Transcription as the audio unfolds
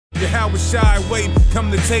Yahushua waiting,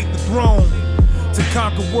 come to take the throne. To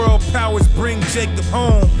conquer world powers, bring Jacob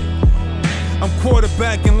home. I'm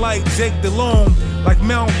quarterbacking like Jake DeLone, like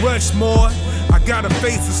Mount Rushmore. I got a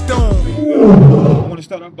face of stone. I want to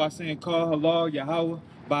start off by saying, Call Halal Yahweh,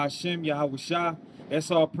 by Hashem Yahushua.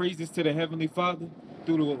 That's all praises to the Heavenly Father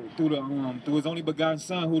through His only begotten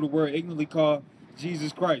Son, who the word ignorantly called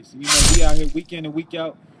Jesus Christ. You know, we out here week in and week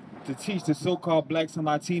out to teach the so-called blacks and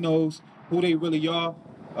Latinos who they really are,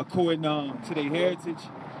 according to their heritage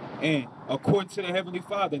and according to the Heavenly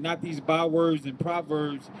Father, not these bywords and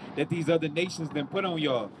proverbs that these other nations then put on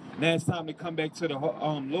y'all. Now it's time to come back to the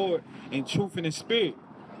Lord in truth and in spirit.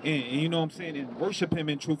 And you know what I'm saying? And worship Him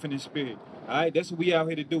in truth and in spirit. All right, that's what we out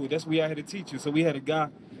here to do. That's what we out here to teach you. So we had a guy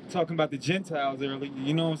talking about the Gentiles earlier.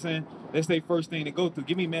 You know what I'm saying? That's their first thing to go through.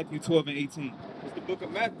 Give me Matthew 12 and 18. It's the book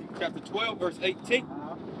of Matthew, chapter 12, verse 18.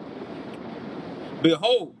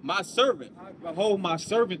 Behold, my servant. Behold, my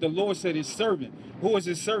servant. The Lord said His servant. Who is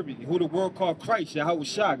His servant? Who the world called Christ,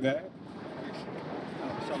 Yahushua, God.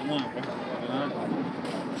 Shalom, bro.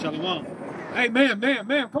 Shalom. Hey,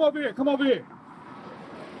 ma'am, come over here. Come over here.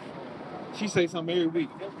 She say something every week.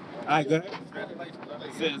 All right, go ahead.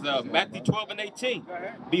 It says Matthew 12 and 18.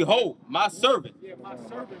 Behold, my servant,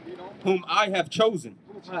 whom I have chosen.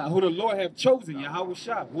 Who the Lord have chosen,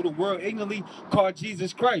 Yahushua. Who the world ignorantly called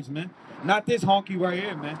Jesus Christ, man. Not this honky right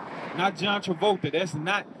here, man. Not John Travolta. That's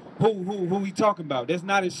not who he talking about. That's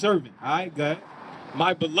not His servant. All right, go ahead.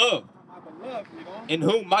 My beloved, in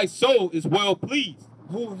whom my soul is well pleased.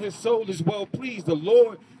 Who His soul is well pleased. The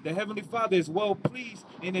Lord, the Heavenly Father, is well pleased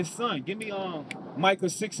in His Son. Give me Micah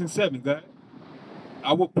 6 and 7. Go ahead.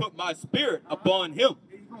 I will put my spirit upon him.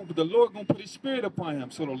 The Lord gonna put His spirit upon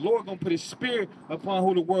him. So the Lord gonna put His spirit upon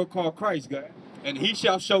who the world called Christ, God. And He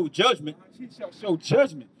shall show judgment. He shall show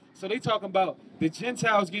judgment. So they talking about the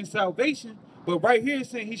Gentiles getting salvation, but right here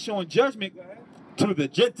it's saying He's showing judgment, God, to the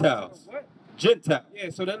Gentiles. What? Gentiles.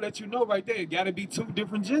 Yeah, so that lets you know right there, it gotta be two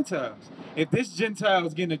different Gentiles. If this Gentile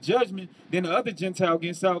is getting a judgment, then the other Gentile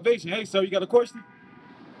getting salvation. Hey, sir, you got a question?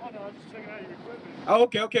 Oh, no, I'm just checking out your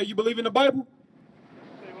equipment. Oh, okay. You believe in the Bible?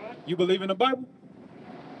 Say what? You believe in the Bible?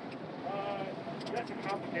 That's a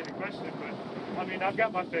complicated question, but I mean, I've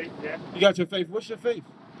got my faith, yeah. You got your faith. What's your faith?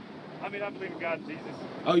 I mean, I believe in God and Jesus.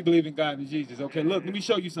 Oh, you believe in God and Jesus. Okay, look, let me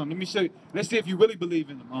show you something. Let me show you. Let's see if you really believe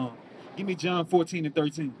in them. Give me John 14 and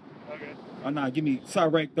 13. Okay. Oh, nah, give me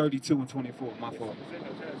Sicarii 32 and 24. My fault. This ain't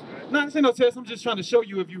no test, right? Nah, this ain't no test. I'm just trying to show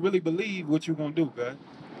you if you really believe what you're going to do, God.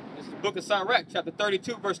 This is the book of Sicarii, chapter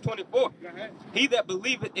 32, verse 24. Go ahead. He that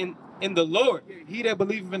believeth in the Lord. He that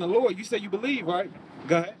believeth in the Lord. You say you believe, right?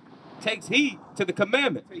 Go ahead. Takes heed to the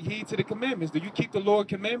commandment. Take heed to the commandments. Do you keep the Lord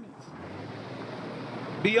commandments?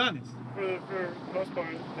 Be honest. For the most part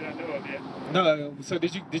that I know of, yeah. No, so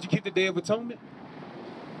did you keep the Day of Atonement?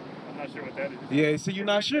 I'm not sure what that is. Yeah, so you're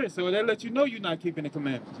not sure. So that lets you know you're not keeping the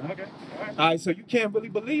commandments. Huh? Okay, all right. All right, so you can't really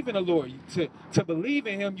believe in the Lord. To believe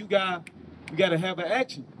in Him, you got to have an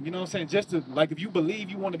action. You know what I'm saying? Just to, like, if you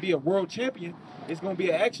believe you want to be a world champion, it's going to be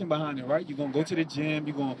an action behind it, right? You're going to go to the gym.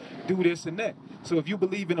 You're going to do this and that. So if you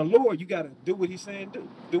believe in the Lord, you got to do what He's saying do.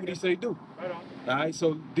 Do what He say do. Right on. All right,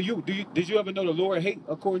 so did you ever know the Lord hate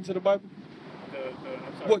according to the Bible? I'm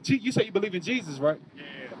sorry. Well, you say you believe in Jesus, right? Yeah.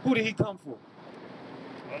 Who did He come for?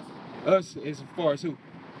 Us? Us as far as who?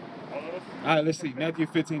 All of us? All right, let's see. Matthew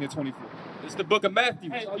 15 and 24. It's the book of Matthew.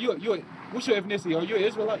 Hey, what's your ethnicity? Are you an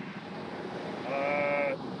Israelite?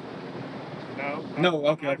 No. No,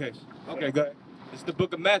 okay. Irish. Okay, go ahead. It's the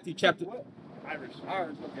book of Matthew, chapter Irish.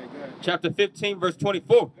 Irish, okay, go ahead. chapter 15, verse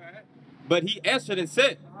 24. Go ahead. But he answered and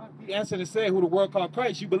said, He answered and said, who the world called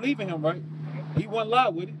Christ. You believe in Him, right? He wasn't lie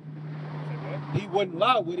with it. He wouldn't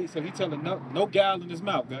lie with it, so He telling no guile in His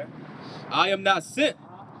mouth, guy. I am not sent,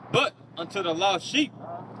 but unto the lost sheep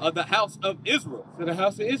of the house of Israel. To the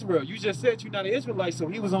house of Israel. You just said you're not an Israelite, so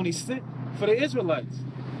He was only sent for the Israelites.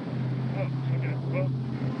 Oh, okay. Well,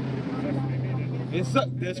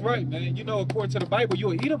 That's right, man. You know, according to the Bible,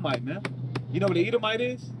 you're an Edomite, man. You know what an Edomite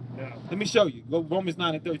is? no. Let me show you. Go Romans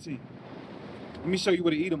 9 and 13. Let me show you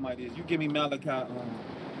what an Edomite is. You give me Malachi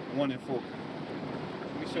 1 and 4.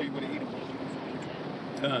 Let me show you what an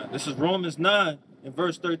Edomite is. This is Romans 9 and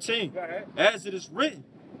verse 13. Go ahead. As it is written,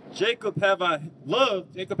 Jacob have I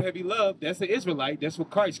loved, Jacob have he loved. That's an Israelite. That's what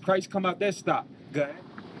Christ. Christ come out that stock. Go ahead.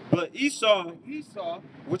 but Esau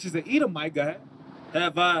Which is an Edomite, go ahead.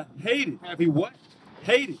 have I hated. Have he what?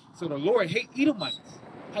 Hated. So the Lord hate Edomites.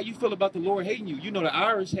 How you feel about the Lord hating you? You know the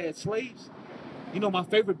Irish had slaves. You know my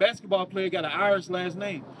favorite basketball player got an Irish last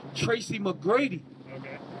name, Tracy McGrady.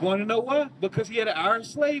 Okay. Want to know why? Because he had an Irish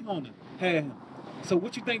slave on him. Had him. So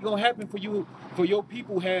what you think gonna happen for you, for your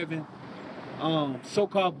people having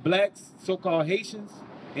so-called blacks, so-called Haitians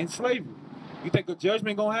in slavery. You think a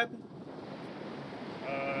judgment gonna happen?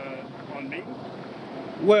 On me?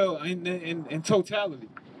 Well, in totality.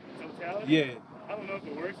 Totality? Yeah. I don't know if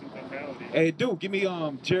it works in totality. Hey, dude, give me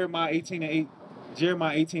Jeremiah 18:8,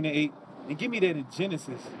 Jeremiah 18:8, and give me that in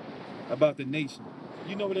Genesis about the nation.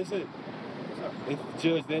 You know what it said? They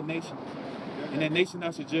judge that nation, and that nation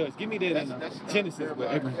I should judge. Give me that in Genesis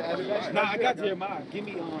with Abraham. Nah, I got Jeremiah. Give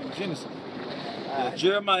me Genesis.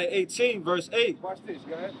 Jeremiah 18, verse 8. Watch this,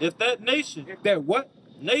 guys. If that nation, If that what?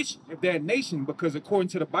 nation, If that nation, because according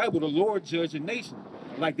to the Bible, the Lord judged a nation,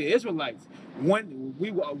 like the Israelites.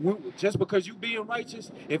 We just because you being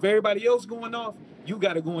righteous, if everybody else going off, you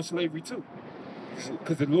got to go in slavery too,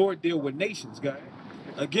 because the Lord deal with nations, guys.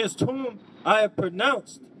 against whom I have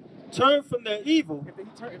pronounced, turn from their evil, If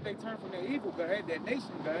they turn from their evil, guys, that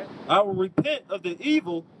nation, guys, I will repent of the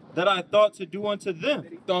evil that I thought to do unto them.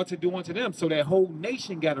 that he thought to do unto them. So that whole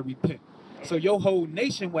nation got to repent. So your whole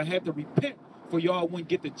nation will have to repent for y'all wouldn't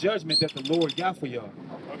get the judgment that the Lord got for y'all.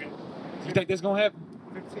 Okay. You think that's gonna happen?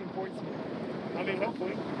 15, 14. I mean,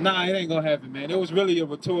 hopefully. Nah, it ain't gonna happen, man. It was really a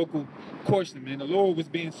rhetorical question, man. The Lord was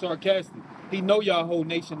being sarcastic. He know y'all whole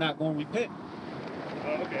nation not gonna repent.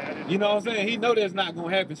 Okay, I didn't. You know what I'm saying? He know that's not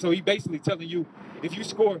gonna happen. So he basically telling you, if you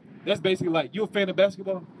score, that's basically like, you a fan of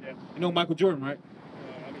basketball? Yeah. You know Michael Jordan, right?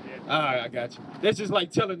 I mean, yeah. All right, I got you. That's just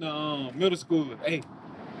like telling the middle schooler, hey,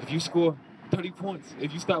 if you score 30 points,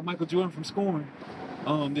 if you stop Michael Jordan from scoring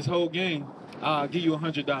this whole game, I'll give you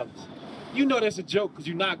 $100. You know that's a joke because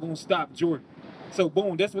you're not gonna stop Jordan. So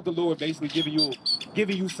boom, that's what the Lord basically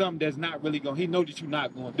giving you something that's not really gonna. He know that you're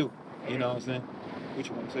not gonna do. You know what I'm saying? What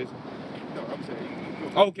you want to say? Something? No, I'm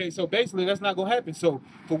saying. Okay, so basically that's not gonna happen. So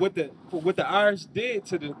for what the Irish did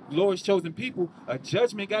to the Lord's chosen people, a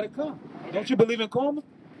judgment gotta come. Okay. Don't you believe in karma?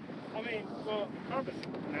 I mean, well, karma's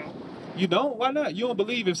no. You don't? Why not? You don't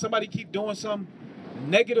believe if somebody keep doing something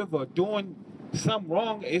negative or doing something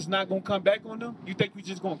wrong, it's not gonna come back on them? You think we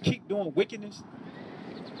just gonna keep doing wickedness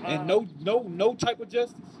and no type of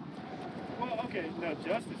justice? Well, okay, no,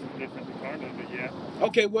 justice is different than karma, but yeah.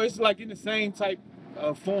 Okay, well it's like in the same type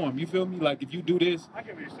of form. You feel me? Like if you do this, I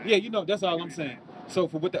get what you're saying. yeah, you know that's all I'm saying. So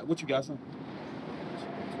for what you got, son?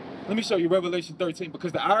 Let me show you Revelation 13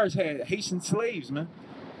 because the Irish had Haitian slaves, man.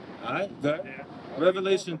 All right, go ahead. Yeah.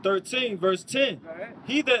 Revelation 13, verse 10. Go ahead.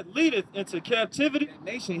 He that leadeth into captivity That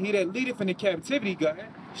nation, he that leadeth into captivity, go ahead,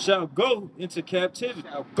 shall go into captivity.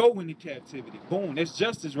 shall go into captivity. Boom, that's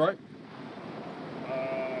justice, right?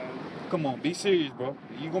 Come on, be serious, bro.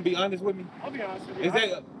 You gonna be honest with me? I'll be honest with you. Is that- I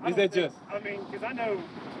is don't that think- just? I mean, because I know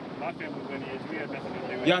my family lineage, we have nothing to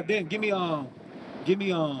do with Y'all it. didn't give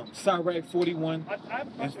me Sirach 41 I have a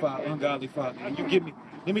and question 5, for you. ungodly father. And you give me,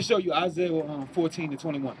 let me show you Isaiah 14 and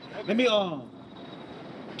 21. Let me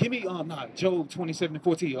give me Job 27 and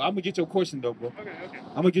 14. I'm gonna get your question though, bro. Okay, okay.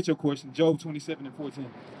 I'm gonna get your question. Job 27 and 14.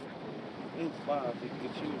 It's 5.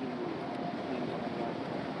 The children will.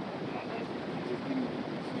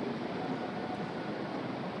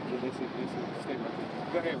 Stay right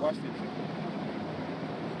there. Go ahead, watch this.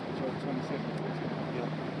 Job 27 and 14. Yeah.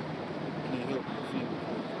 Can't help but feel it.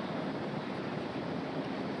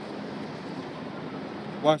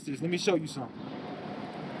 Watch this. Let me show you something.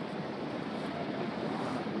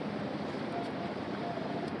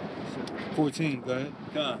 So, 14, go ahead.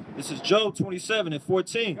 God. This is Job 27 and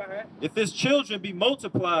 14. Go ahead. If his children be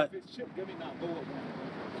multiplied, Give me now. Go up.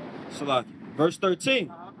 Salaki. Verse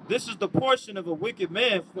 13. This is the portion of a wicked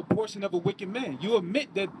man. The portion of a wicked man. You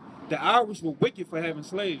admit that the Irish were wicked for having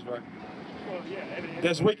slaves, right? Well, yeah. evidently.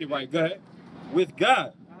 That's wicked, right? Go ahead. With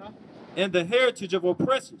God and the heritage of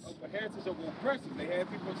oppressors, The heritage of oppressors. They had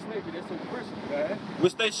people in slavery. That's oppression. Go ahead.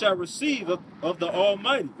 which they shall receive of the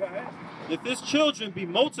Almighty. Go ahead. If his children be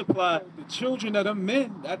multiplied, The children of the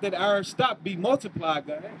men after the Irish stopped be multiplied.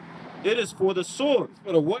 Go ahead. it is for the sword. It's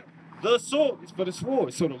for the what? The sword. It's for the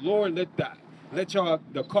sword. So the Lord let y'all,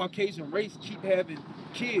 the Caucasian race, keep having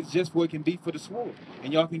kids just for it can be for the sword.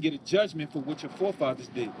 And y'all can get a judgment for what your forefathers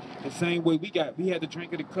did. The same way we had to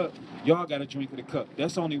drink of the cup, y'all got to drink of the cup.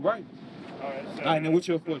 That's only right. All right, so, All right, now what's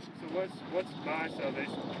your question? So what's my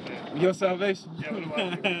salvation? then? Your salvation? Yeah, what do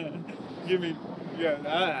I do? Give me,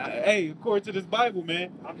 hey, according to this Bible,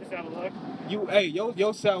 man, I'm just out of luck.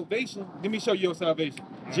 your salvation, let me show you your salvation.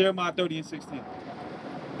 Jeremiah 30 and 16.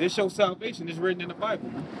 This your salvation is written in the Bible,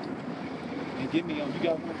 man. And give me, you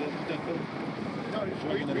got one that you think good? No,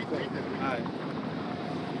 Drinking of the cup. All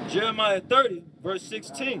right. Jeremiah 30, verse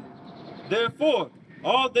 16. Therefore,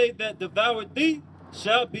 all they that devoured thee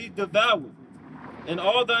shall be devoured, and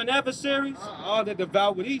all thine adversaries, All that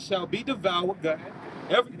devour thee shall be devoured, God.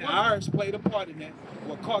 every And the Irish played a part in that.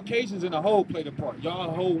 Well, Caucasians in the whole played a part.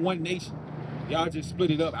 Y'all whole one nation. Y'all just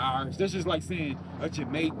split it up, ours. That's just like saying a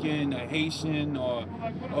Jamaican, a Haitian, or...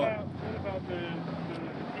 Like, what about the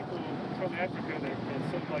people from Africa that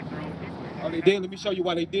sold like their own people? Oh, they did? Let me show you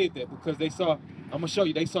why they did that. Because they saw, I'm going to show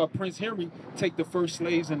you, they saw Prince Henry take the first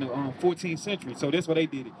slaves in the 14th century. So that's why they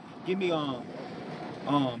did it. Give me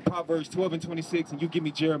Proverbs 12 and 26, and you give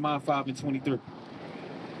me Jeremiah 5 and 23.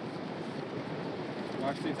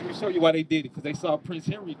 Watch this. Let me show you why they did it. Because they saw Prince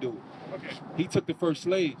Henry do it. Okay. He took the first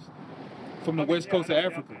slaves from the west coast of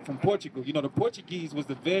Africa, from Portugal. You know, the Portuguese was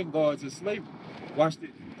the vanguards of slavery. Watch this.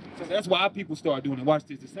 So that's why our people started doing it. Watch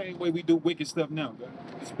this. The same way we do wicked stuff now.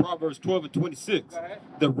 It's Proverbs 12 and 26.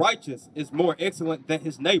 The righteous is more excellent than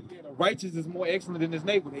his neighbor. Yeah, the righteous is more excellent than his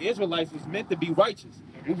neighbor. The Israelites was meant to be righteous.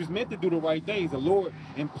 We was meant to do the right things. The Lord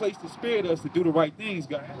and placed the spirit of us to do the right things,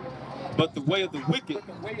 God. But the way of the wicked,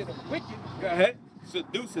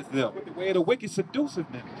 seduces them. But the way of the wicked seduces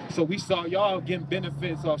them. So we saw y'all getting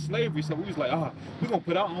benefits off slavery. So we was like, we're going to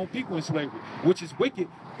put our own people in slavery, which is wicked.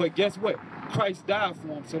 But guess what? Christ died for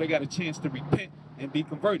them, so they got a chance to repent and be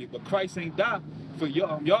converted. But Christ ain't died for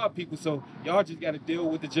y'all people, so y'all just got to deal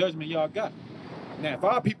with the judgment y'all got. Now, if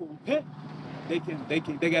our people repent,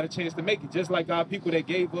 they got a chance to make it. Just like our people that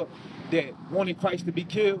gave up, that wanted Christ to be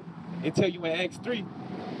killed. It tell you in Acts 3,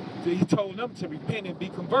 he told them to repent and be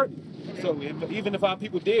converted. So even if our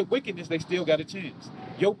people did wickedness, they still got a chance.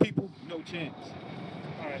 Your people, no chance.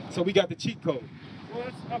 All right. So we got the cheat code. Well,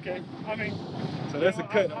 that's okay. I mean, so that's a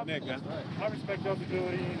cut on that guy. I respect y'all's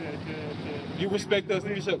ability to you respect us.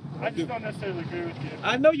 Let me show. I just don't necessarily agree with you.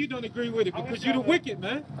 I know you don't agree with it because you're the wicked,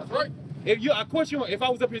 man. That's right. If you, of course, you. If I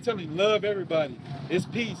was up here telling you love everybody, it's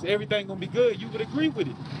peace, everything gonna be good, you would agree with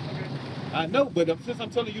it. Okay. I know, but since I'm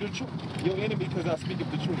telling you the truth, your enemy because I speak of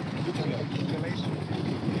the truth.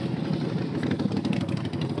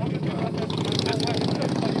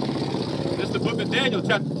 This is the book of Daniel,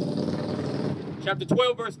 chapter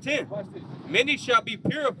 12, verse 10. Many shall be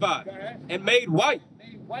purified and made white.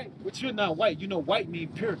 But you're not white. You know white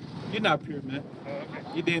means pure. You're not pure, man. Okay.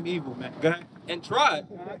 You're damn evil, man. Go ahead. And tried.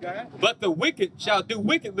 But the wicked shall do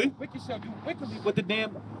wickedly. Wicked shall do wickedly what the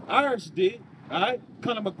damn Irish did. All right?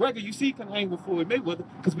 Conor McGregor, you see, he can hang with Floyd Mayweather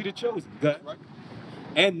because we the chosen. Go ahead.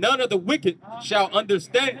 And none of the wicked shall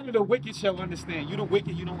understand. None of the wicked shall understand. You the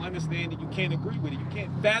wicked, you don't understand it. You can't agree with it. You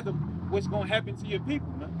can't fathom what's going to happen to your people,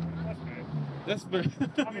 man. That's fair.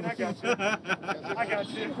 I mean, I got you. I got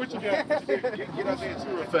you. What you got? Get out there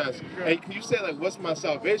too real fast. Hey, can you say like, what's my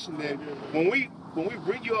salvation then? When we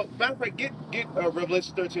bring you up, matter of fact, get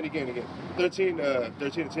Revelation 13 again. 13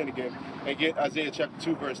 and 10 again, and get Isaiah chapter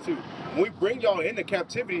 2 verse 2. When we bring y'all into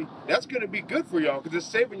captivity, that's gonna be good for y'all because it's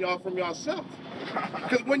saving y'all from yourself.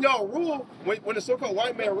 Because when y'all rule, when the so-called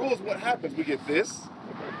white man rules, what happens? We get this.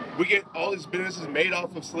 We get all these businesses made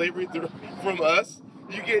off of slavery from us.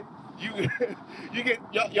 You get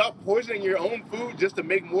y'all poisoning your own food just to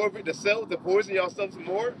make more of it to sell it, to poison yourself some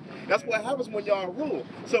more. That's what happens when y'all rule.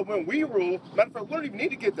 So when we rule, matter of fact, we don't even need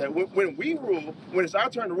to get that. When we rule, when it's our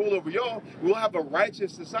turn to rule over y'all, we'll have a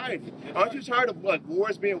righteous society. Aren't you tired of like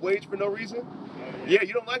wars being waged for no reason? Yeah,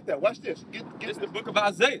 you don't like that. Watch this. It's the book of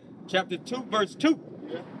Isaiah, chapter 2, verse 2.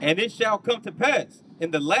 Yeah. And it shall come to pass in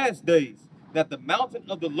the last days that the mountain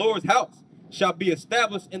of the Lord's house shall be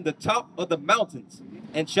established in the top of the mountains,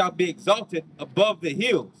 and shall be exalted above the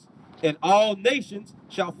hills, and all nations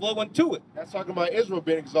shall flow into it. That's talking about Israel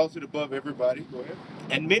being exalted above everybody. Go ahead.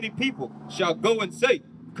 And many people shall go and say,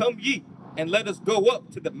 Come ye, and let us go up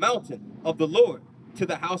to the mountain of the Lord, to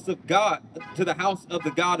the house of God, to the house of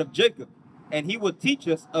the God of Jacob, and he will teach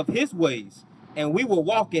us of his ways, and we will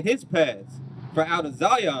walk in his paths. For out of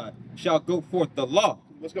Zion shall go forth the law.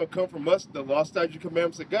 What's going to come from us? The law, statutes,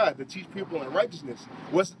 commandments of God to teach people in righteousness.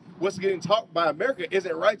 What's getting taught by America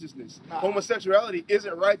isn't righteousness. Homosexuality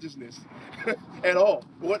isn't righteousness at all.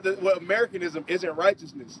 What Americanism isn't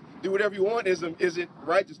righteousness. Do whatever you want isn't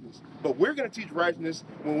righteousness. But we're going to teach righteousness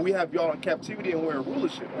when we have y'all in captivity and we're in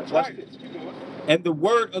rulership. Watch this. And the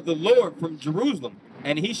word of the Lord from Jerusalem,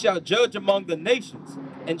 and he shall judge among the nations,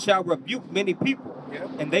 and shall rebuke many people. Yeah.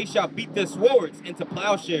 And they shall beat their swords into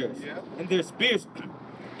plowshares, and their spears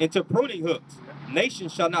into pruning hooks. Nation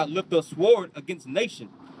shall not lift a sword against nation,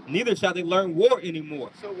 neither shall they learn war anymore.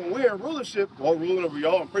 So when we're in rulership, or ruling over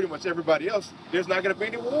y'all and pretty much everybody else, there's not going to be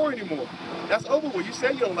any war anymore. That's over with. You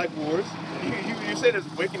say you don't like wars. You say there's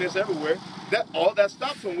wickedness everywhere. All that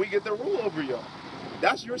stops when we get the rule over y'all.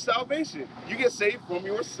 That's your salvation. You get saved from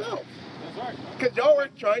yourself. That's right. Because y'all are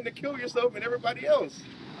trying to kill yourself and everybody else.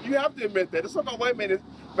 You have to admit that. The so-called white man is,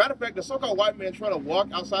 matter of fact, the so-called white man trying to walk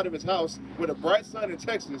outside of his house with a bright sun in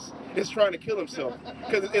Texas is trying to kill himself.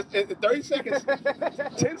 Because it's 30 seconds,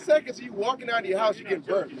 10 seconds, you walking out of your house, you get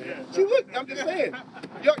burnt, man. See, look, I'm just saying,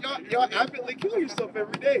 y'all avidly kill yourself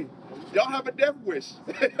every day. Y'all have a death wish.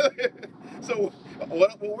 So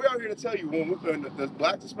what we're out here to tell you, when the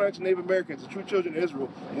Blacks, Hispanics, and Native Americans, the true children of Israel,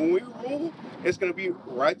 when we rule, it's going to be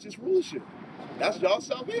righteous rulership. That's y'all's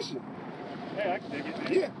salvation. Hey, I can dig it.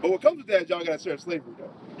 Yeah, but what comes with that, y'all got to serve slavery, though.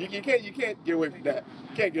 You can't get away from that.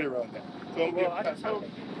 You can't get around that. So Well, I just hope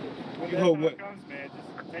when You that hope time what? comes, man,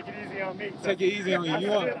 just take it easy on me. Take it easy on you. You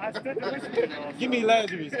want? I stood to listen to y'all. Give me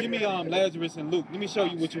Lazarus. Give me Lazarus and Luke. Let me show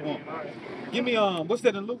you what you want. Give me what's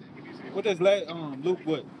that in Luke? What does Luke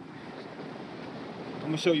what? I'm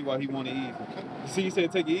gonna show you why he wanted evil. You see, he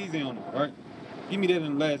said take it easy on him, right? Give me that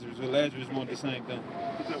in Lazarus. Where Lazarus wanted the same thing.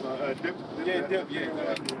 All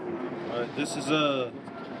right,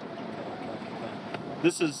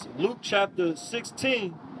 this is Luke chapter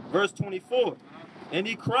 16, verse 24. And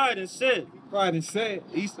he cried and said,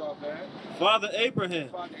 Esau, man. Father Abraham,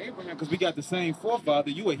 Because we got the same forefather.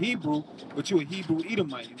 You a Hebrew, but you a Hebrew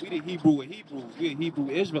Edomite. We the Hebrew of Hebrews. We a Hebrew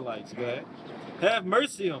Israelites, man. have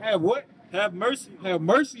mercy on me. Have what? Have mercy. Have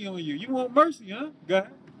mercy on you. You want mercy, huh? Go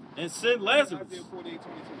ahead. And send Lazarus. Isaiah 48:22.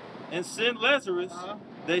 And send Lazarus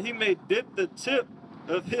that he may dip the tip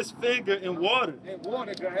of his finger in water And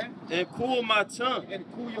water, go ahead. and cool my tongue. And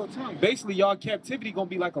cool your tongue. Basically, y'all captivity gonna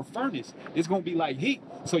be like a furnace. It's gonna be like heat.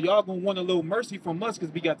 So y'all gonna want a little mercy from us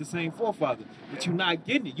because we got the same forefather. But you not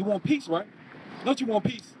getting it. You want peace, right? Don't you want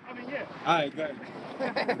peace? I mean, yeah. All right, go ahead.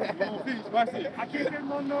 You want peace? Watch this. I can't get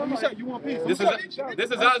no. Let me show you. You want peace? This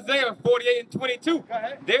is Isaiah 48 and 22. Go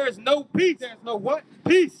ahead. There is no peace. There's no what?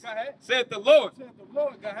 Peace, Go ahead. saith the Lord, Said the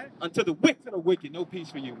Lord, go ahead. unto the wicked. To the wicked, no peace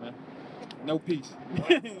for you, man. No peace. All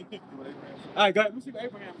right, go ahead. Let me see what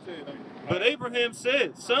Abraham said. But Abraham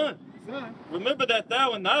said, Son, Son, remember that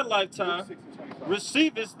thou in thy lifetime 6 and 25.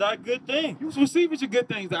 receivest thy good thing. You was receiving your good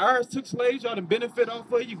things. The Irish took slaves, y'all done benefit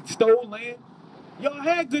off of you, stole land. Y'all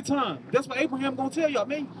had good time. That's what Abraham gonna tell y'all,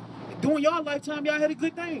 man. During y'all lifetime, y'all had a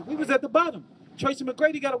good thing. We was at the bottom. Tracy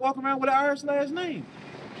McGrady got to walk around with an Irish last name.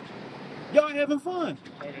 Y'all having fun.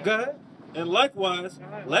 Go ahead. And likewise,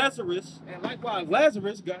 Lazarus, And likewise,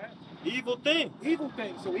 Lazarus got evil things. evil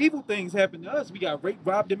things. So evil things happen to us. We got raped,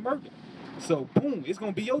 robbed, and murdered. So boom, it's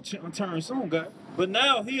gonna be your turn soon, guys. But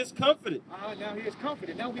now he is comforted, Now he is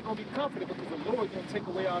comforted. Now we're gonna be comforted because the Lord gonna take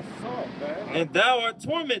away our sorrow, guys. and thou art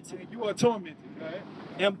tormented. And you are tormented, guys.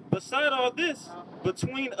 And beside all this,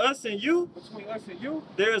 between us and you, Between us and you,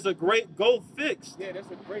 there is a great gulf fixed, yeah, that's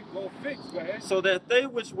a great goal fix, guys. so that they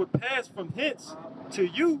which would pass from hence to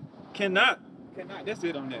you cannot. Cannot. That's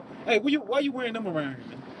it on that. Hey, why you wearing them around here,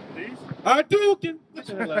 man? These? Hadouken! Get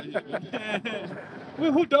the hell out of here, man.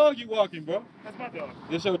 Who dog you walking, bro? That's my dog.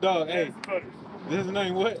 That's your dog. Hey, That's Butters. this his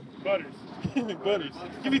name what? Butters. Butters.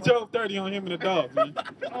 Give me Job 30 on him and the dogs, man.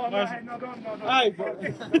 Oh, no, hey, no, don't. All right, bro. Come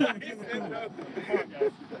on, guys.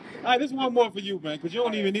 All right, this one more for you, man, because you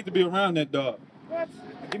don't even need to be around that dog. What?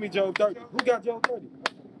 Give me Job 30. Who got Job 30?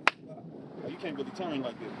 Oh, you can't really turn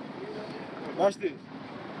like this. Watch this.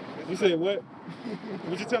 You said what?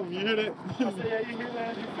 What you tell me? You hear that? I said, yeah, you hear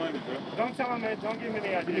that? You funny, bro. Don't tell him, man. Don't give him any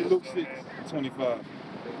Give me ideas. Luke 6, 25.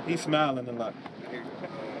 He's smiling a lot.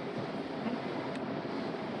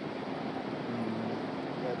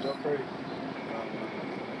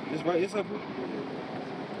 This right, it's up here.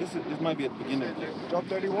 This might be at the beginning of it. Job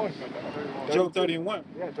 31. Job 30 and 1.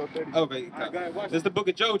 Yeah, Job 30. Okay. All right, go ahead, watch This is the book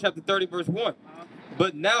of Job, chapter 30, verse 1.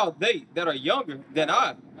 But now they that are younger than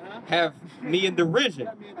I have me in derision,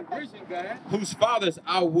 Got me in the vision, guy. whose fathers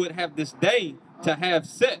I would have disdained to have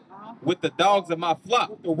set with the dogs of my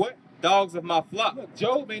flock. The what? Dogs of my flock. Look,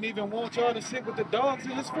 Job ain't even want y'all to sit with the dogs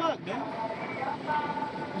in his flock, man.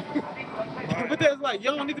 But that's like,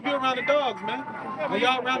 y'all don't need to be around the dogs, man. When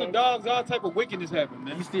y'all around the dogs, all type of wickedness happen,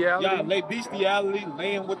 man. Bestiality? Y'all lay bestiality,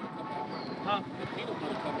 laying with huh?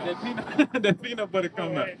 That peanut butter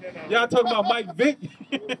come out. Y'all talking about Mike Vick?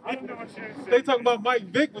 I don't know what you're saying. They talking about Mike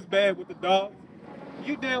Vick was bad with the dogs.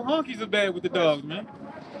 You damn honkies are bad with the dogs, man.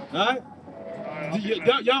 All right?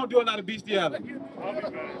 Y'all don't do a lot of bestiality. I'll be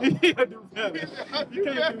back. Yeah, do better. You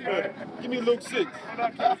can't do better. Give me Luke 6.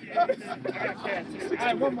 What about cats? I got cats. All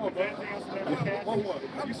right, one more, bro. Anything else about cats? One more.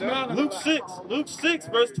 You smiling? Luke 6,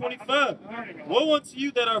 verse 25. Woe unto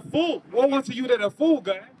you that are full, Woe unto you that are full,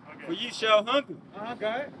 guy. for ye shall hunger.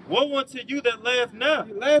 Guy. Woe unto you that laugh now,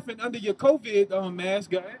 You're laughing under your COVID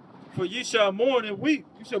mask, guy. for ye shall mourn and weep.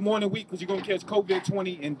 You should mourn and weep because you're going to catch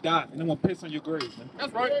COVID-20 and die. And I'm going to piss on your grave, man.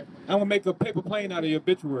 That's right. I'm going to make a paper plane out of your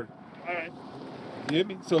obituary. All right. You hear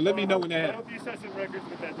me? So let me know when that I happens. hope you set some records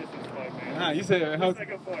with that distance flight, man. Nah, you said Looks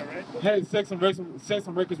like a fly, right? hey, set some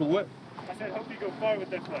records with what? I said, hope you go far with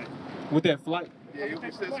that flight. With that flight. Yeah, you'll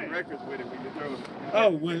be set some records with it when you throw it.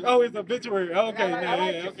 Oh, it's obituary. Okay,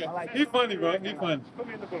 yeah, okay. He funny, bro. He funny. Put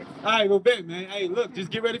me in the books. All right, well, bet, man. Hey, look,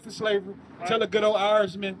 just get ready for slavery. Tell a good old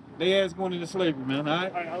Irishman they ass going into slavery, man. All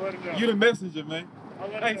right? All right, I'll let him know. You the messenger, man. I'll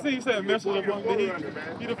let him Hey, know. see, you said messenger, bro.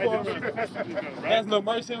 You the forerunner. That's no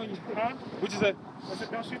mercy on you. Huh? What you say? I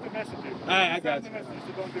said, don't shoot the messenger. All right, I got The you. messenger,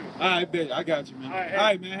 so don't do it. All right, bet. I got you, man. All right, hey. All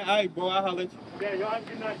right, man. All right, bro. I'll holler at you. Yeah, y'all have a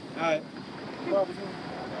good night. All right.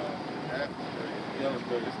 That was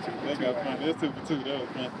great. That got funny. That's 2 for 2. That was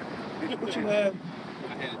funny. What you have?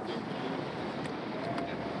 I had to.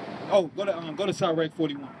 Oh, go to Sicarii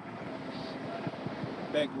 41.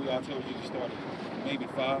 Back we all told you to start at maybe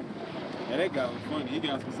 5. Yeah, that guy was funny. He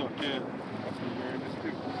got some sort of cash.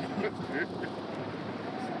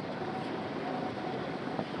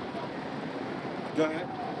 Go ahead.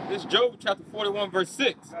 This Job chapter 41 verse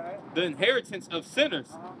 6. The inheritance of sinners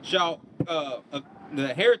the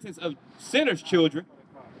inheritance of sinners' children.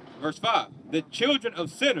 Verse 5. The children of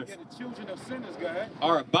sinners Yeah, the children of sinners, go ahead.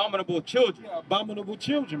 are abominable children. Yeah, abominable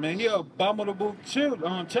children, man. He an abominable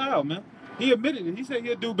child, man. He admitted it. He said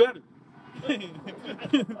he'll do better. Now I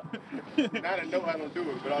know I don't do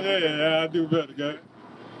it, but I'll do it. Yeah, I'll do better, go ahead.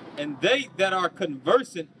 And they that are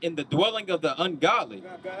conversant in the dwelling of the ungodly,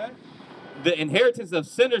 Go ahead. the inheritance of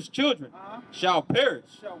sinners' children, shall perish.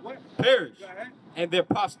 Shall what? Perish. Go ahead. And their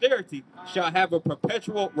posterity shall have a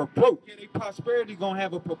perpetual reproach. Yeah, their prosperity gonna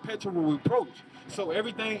have a perpetual reproach. So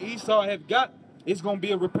everything Esau have got is gonna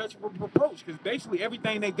be a perpetual reproach. Because basically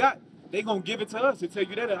everything they got, they gonna give it to us. They tell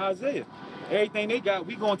you that in Isaiah. Everything they got,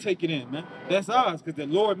 we gonna take it in, man. That's ours, because the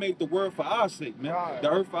Lord made the world for our sake, man.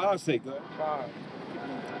 The earth for our sake, God.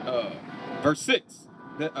 Verse 6.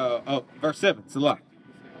 Verse 7. It's a lot.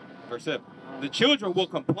 Verse 7. The children will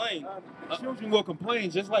complain The children will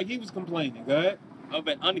complain just like he was complaining, go ahead. of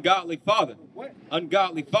an ungodly father. What?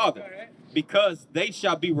 Ungodly father. Go ahead. Because they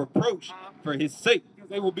shall be reproached for his sake. Because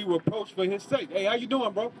they will be reproached for his sake. Hey, how you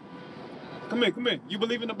doing, bro? Come here, come here. You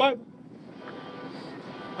believe in the Bible?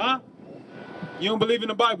 Huh? You don't believe in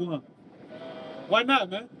the Bible, huh? Why not,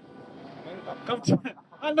 man? Come to,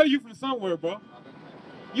 I know you from somewhere, bro.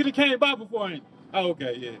 You done came by before, ain't you? Oh,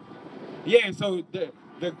 okay, yeah. Yeah, and so the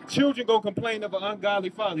children go complain of an ungodly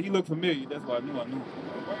father. He looked familiar. That's why I knew. Why you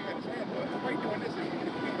got his hand up? Why you doing this?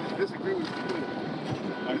 If you disagree with you.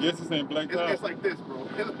 I guess it's ain't black tie. It's like this, bro.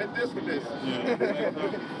 It's like this and this. Yeah.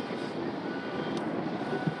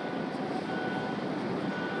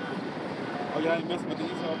 Oh, y'all ain't messing with the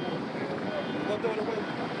Esau boy? Go throw it away.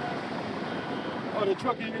 Oh, the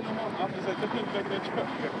truck ain't here no more? I'm just like, just put it back in that truck.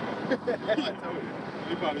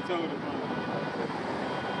 He probably told him.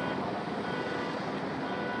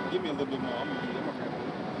 Give me a little bit more. I'm gonna get it.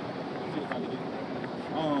 See if I can get it.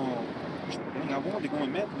 Dang, I wanted to go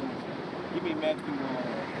in Matthew. Give me Matthew.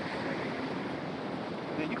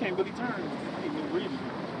 Yeah, you can't really turn. You can't really read it.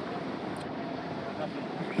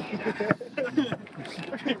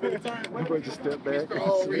 You can't really turn. I'm going to step back.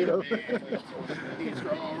 Strong reader, man. He's a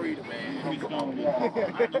strong reader, man. Give me strong. I know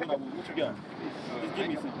what you got. Just give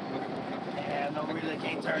me some. Yeah, no, really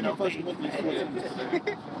can't turn Give no me First page. Corinthians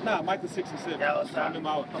 14. Nah, Micah 6 and 7. Yo, stop. Find them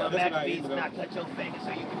out. Tell That's what I Maccabees ended not up. cut your finger so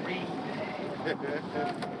you can read.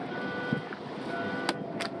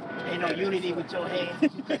 Ain't no unity with your hands. You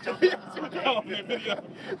cut your thumb. Oh, in the video.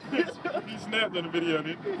 He snapped on the video,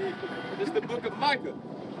 dude. This is the book of Micah.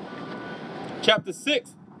 Chapter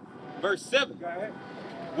 6. Verse 7. Go ahead.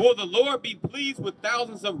 Will the Lord be pleased with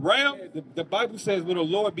thousands of rams? The Bible says, will the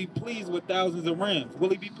Lord be pleased with thousands of rams? Will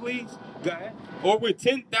he be pleased? Go ahead. Or with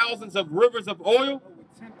 10,000s of rivers of oil?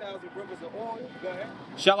 With 10,000 rivers of oil? Go ahead.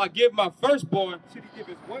 Shall I give my firstborn? Should he give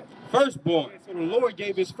his what? Firstborn. So the Lord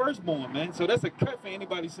gave his firstborn, man. So that's a cut for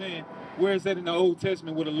anybody saying, where is that in the Old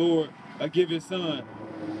Testament where the Lord give his son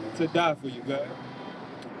to die for you,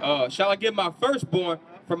 God? Shall I give my firstborn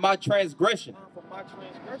for my transgression? For my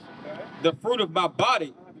transgression, God. The fruit of my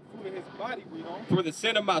body The fruit of his body, we don't. for the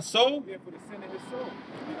sin of my soul? Yeah, for the sin of his soul.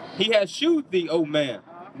 He has shewed thee, O man,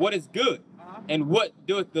 what is good, and what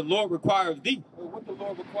doeth the Lord require of thee? What the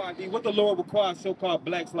Lord requires, what the Lord requires so-called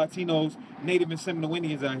blacks, Latinos, Native and Seminole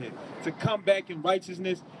Indians out here, to come back in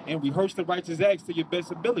righteousness and rehearse the righteous acts to your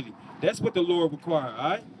best ability. That's what the Lord requires, all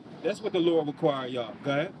right? That's what the Lord requires, y'all.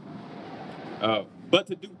 Go ahead. But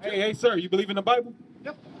to do Hey, sir, you believe in the Bible?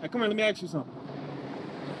 Yep. Hey, come here, let me ask you something.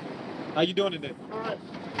 How you doing today? All right.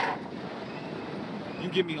 You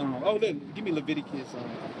give me give me Leviticus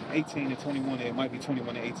 18 and 21. It might be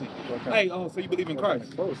 21 and 18. Okay. Hey, so you believe in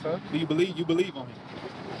Christ? Close, huh? Do you believe on him?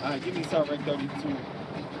 All right, give me Sirach 32.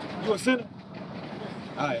 You a sinner?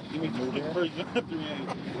 All right, give me 1 John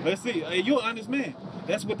 3:8. Let's see. Hey, you're an honest man.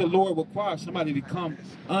 That's what the Lord requires, somebody to become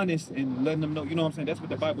honest and letting them know. You know what I'm saying? That's what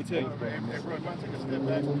the Bible tells you. Hey, bro, if I take a step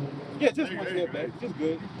back. Yeah, just one step back. Just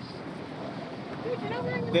good.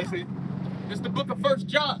 That's it. It's the book of 1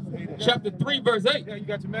 John, chapter 3, verse 8. Yeah, you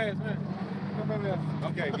got your mask, man.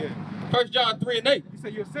 Okay, good. 1 John 3 and 8. You say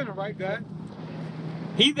you're a sinner, right? Go ahead.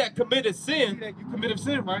 He that committeth sin You committed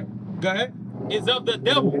sin, right? Go ahead. is of the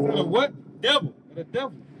devil. Is of the what? Devil. The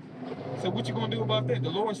devil. So what you gonna do about that? The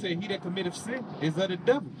Lord said, "He that committeth sin is of the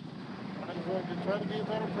devil." I'm going to try to be a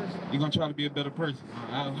better person. You're gonna try to be a better person.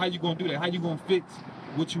 How you gonna do that? How you gonna fix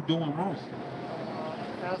what you doing wrong?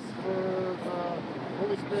 Ask for the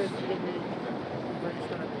Holy Spirit to give me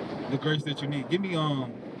The grace that you need. Give me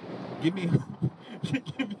give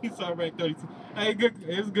me Sirach 32. Hey, good.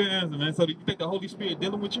 It's a good answer, man. So do you think the Holy Spirit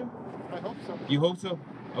dealing with you? I hope so. You hope so?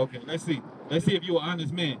 Okay, let's see. Let's see if you're an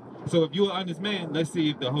honest man. So if you're an honest man, let's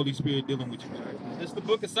see if the Holy Spirit dealing with you. It's the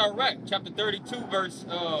book of Sirach, chapter 32, verse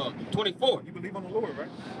 24. You believe on the Lord, right?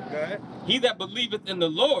 Go ahead. He that believeth in the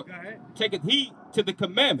Lord Go ahead. taketh heed to the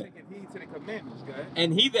commandment, Taking heed to the commandments, go ahead.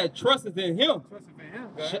 and he that trusteth in him Trust in him,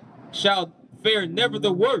 go ahead. shall fare never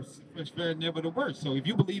the worse. First fare never the worst. So if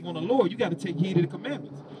you believe on the Lord, you got to take heed to the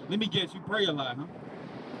commandments. Let me guess, you pray a lot, huh?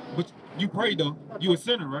 But you pray though. You a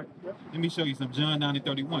sinner, right? Yep. Let me show you some. John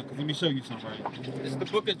 9:31. Cause let me show you something right. It's the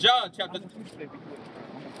book of John, chapter. I'm gonna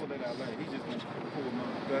pull that out later. He just gonna pull them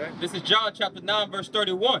out. Go ahead. This is John chapter 9, verse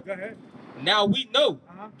 31. Go ahead. Now we know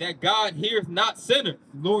Uh-huh. that God hears not sinners,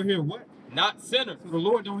 Lord hear what? not sinners. So the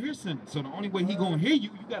Lord don't hear sinners. So the only way He gonna hear you,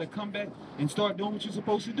 you gotta come back and start doing what you're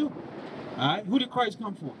supposed to do. All right. Who did Christ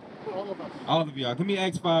come for? For all of us. All of y'all. Give me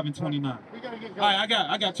Acts 5:29. We got to get All going. right.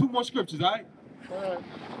 I got 2 more scriptures. All right. All right.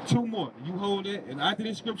 2 more. You hold it, and after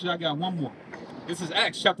this scripture, I got 1 more. This is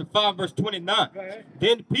Acts chapter 5, verse 29. Go ahead.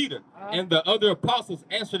 Then Peter and the other apostles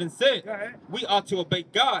answered and said, Go ahead. we ought to obey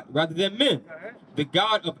God rather than men. Go ahead. The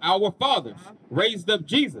God of our fathers raised up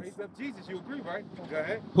Jesus, Raised up Jesus. You agree, right? Go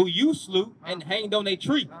ahead. who you slew and hanged on a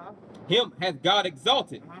tree. Him hath God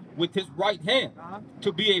exalted with his right hand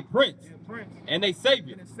to be a prince Yeah, Prince and a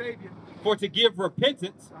savior, and a Savior. for to give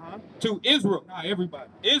repentance to Israel. Not everybody.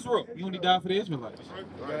 Israel. You only died for the Israelites.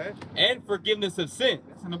 Go ahead. And forgiveness of sin.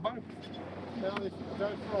 That's in the Bible. Now it's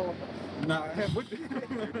done for all of us. Nah.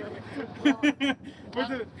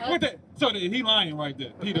 What the? So he lying right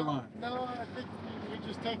there. Peter lying. No, I think you're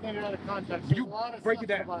just taking it out of context. There's You a lot of break it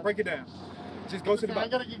stuff in the down. Bible. Break it down. Just go to the Listen, I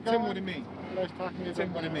Bible. gotta get Tell me going. what it means. I was talking to Tell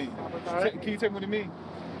me what it means. All right. Can you tell me what it means?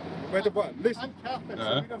 Read the Bible. Listen. I'm Catholic,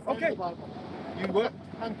 so we don't study Okay. the Bible. You what?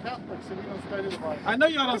 I'm Catholic, so we don't study the Bible. I know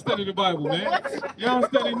y'all don't study the Bible, man. Y'all don't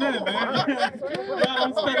study nothing, man.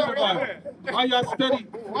 Y'all don't study the Bible. All y'all study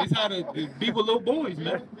is how to be with little boys,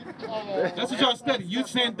 man. That's what y'all study. You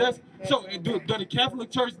saying that's so? Do the Catholic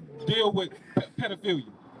Church deal with pedophilia?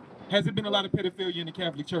 Has there been a lot of pedophilia in the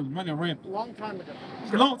Catholic Church running rampant? Long time ago.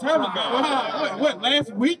 A long time ago. What?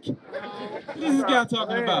 Last week? What is this guy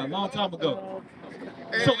talking about? A long time ago.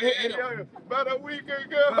 So About a week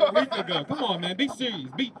ago. about a week ago. Come on, man. Be serious.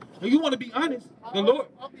 You want to be honest? The Lord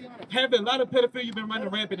I'll be honest. have a lot of pedophilia been running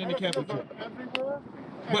rampant in the Catholic Church. Everywhere.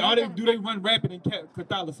 But do they run rampant in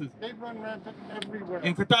Catholicism? They run rampant everywhere.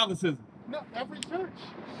 In Catholicism? No, every church.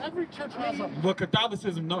 Every church has them. But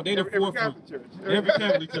Catholicism, no, they the Every forefront. Catholic church. Every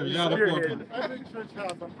Catholic church, y'all the forefront. Every church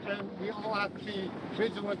has them, and we all have to be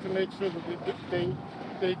vigilant to make sure that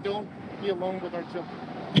they don't be alone with our children.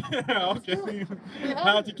 Okay. How'd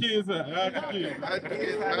your kids? How'd your kids?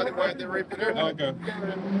 Why they're raping her? Okay. They're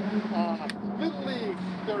in Little League,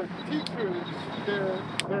 they're teachers,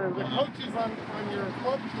 they're the coaches on your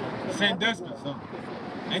club team. Sandusky, so.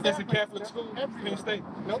 Ain't that a Catholic school? Penn State?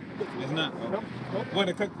 Nope. It's not. Nope. Nope. Well,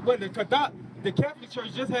 the Catholic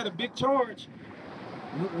Church just had a big charge,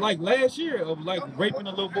 like last year, of like raping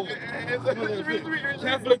a little boy.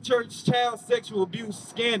 Catholic Church child sexual abuse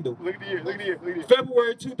scandal. Look at the year. Look at the year. Look at the year.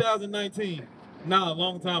 February 2019. Nah, a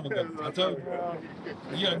long time ago. I told you.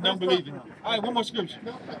 Yeah, don't believe it. All right, one more scripture.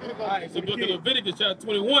 All right, The book of Leviticus, chapter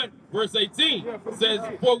 21, verse 18, says,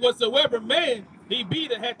 for whatsoever man he be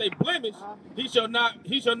that hath a blemish, he shall not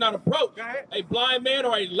approach a blind man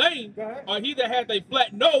or a lame, or he that hath a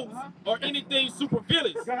flat nose, or anything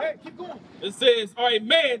superfluous. Go ahead, keep going. It says, or a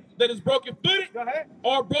man that is broken-footed, Go ahead.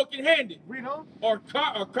 or broken-handed, Read on. or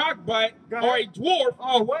cockbite, Go or a ahead. dwarf,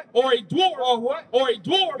 Or what? or a dwarf, Or what? or a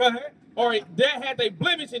dwarf, Go ahead. or that hath a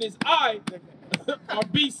blemish in his eye, or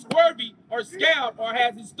be swervy, or scald, or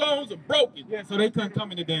has his stones broken. Yeah, so they couldn't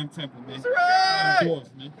come in the damn temple, man. right. Damn dwarfs,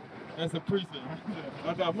 man. That's a preset.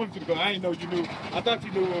 I wanted you to go. I didn't know you knew. I thought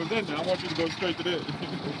you knew what was in there. I want you to go straight to that.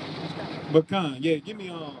 But Con, yeah, give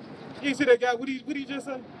me you see that guy? What he just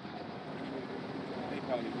say? They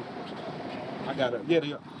probably do. I got it. Yeah,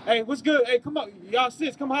 they are. Hey, what's good? Hey, come on, y'all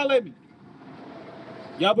sis, come holler at me.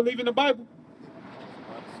 Y'all believe in the Bible?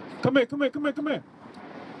 Come here.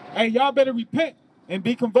 Hey, y'all better repent and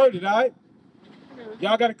be converted, all right?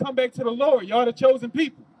 Y'all got to come back to the Lord. Y'all the chosen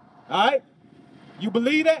people, all right? You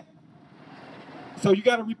believe that? So you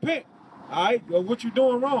got to repent, all right? Or what you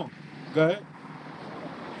doing wrong. Go ahead.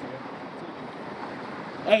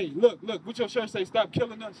 Hey, look, what your shirt say? Stop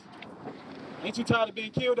killing us. Ain't you tired of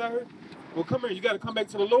being killed out here? Well, come here. You got to come back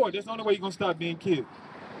to the Lord. That's the only way you're going to stop being killed.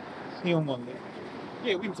 He don't want that.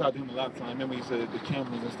 Yeah, we can talk to him a lot of times. Remember he said the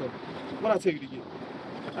cameras and stuff. What I tell you to get?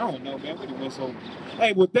 I don't know, man. We done went so.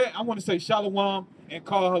 Hey, with that, I want to say Shalom and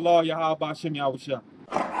call halal Yahweh Shem Yahweh Shah.